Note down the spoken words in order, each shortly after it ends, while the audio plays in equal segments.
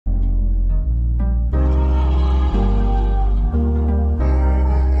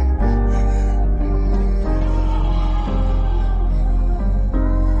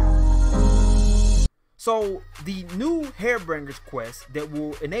So the new Harbinger's quest that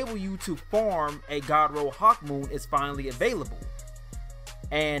will enable you to farm a God Roll Hawk Moon is finally available.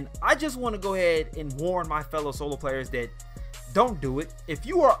 And I just want to go ahead and warn my fellow solo players that don't do it. If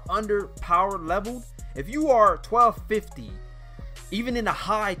you are under power leveled, if you are 1250, even in the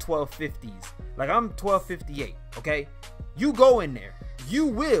high 1250s, like I'm 1258, okay? You go in there, you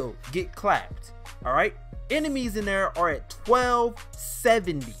will get clapped, all right? Enemies in there are at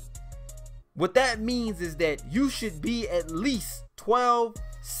 1270. What that means is that you should be at least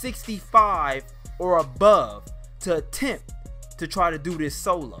 1265 or above to attempt to try to do this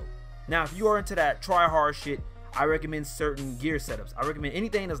solo. Now, if you are into that try hard shit, I recommend certain gear setups. I recommend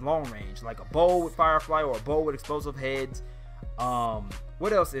anything that's long range, like a bow with Firefly or a bow with explosive heads.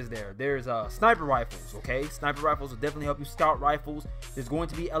 What else is there? There's sniper rifles, okay? Sniper rifles will definitely help you. Scout rifles. There's going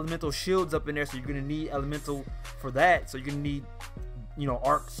to be elemental shields up in there, so you're going to need elemental for that. So you're going to need, you know,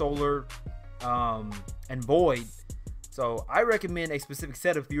 arc, solar, and void. So I recommend a specific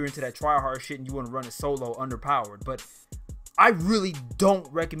setup if you're into that try hard shit and you want to run it solo underpowered. But I really don't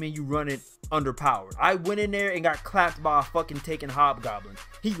recommend you run it underpowered. I went in there and got clapped by a fucking taken hobgoblin.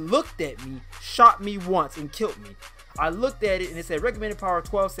 He looked at me, shot me once, and killed me. I looked at it and it said recommended power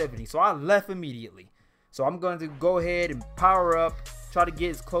 1270, so I left immediately. So I'm going to go ahead and power up, try to get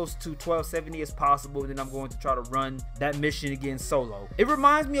as close to 1270 as possible, then I'm going to try to run that mission again solo. It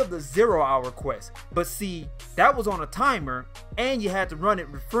reminds me of the 0 hour quest, but see, that was on a timer and you had to run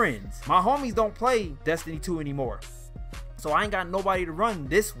it with friends. My homies don't play Destiny 2 anymore, so I ain't got nobody to run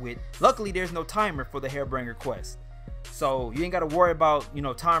this with. Luckily, there's no timer for the Harbinger quest, so you ain't got to worry about, you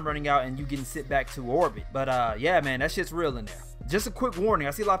know, time running out and you getting sent back to orbit. But yeah, man, that shit's real in there. Just a quick warning,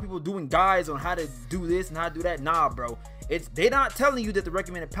 I see a lot of people doing guides on how to do this and how to do that. Nah, bro, they're not telling you that the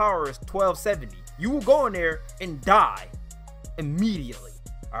recommended power is 1270. You will go in there and die immediately.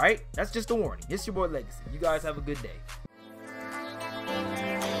 All right, that's just a warning. It's your boy Legacy. You guys have a good day.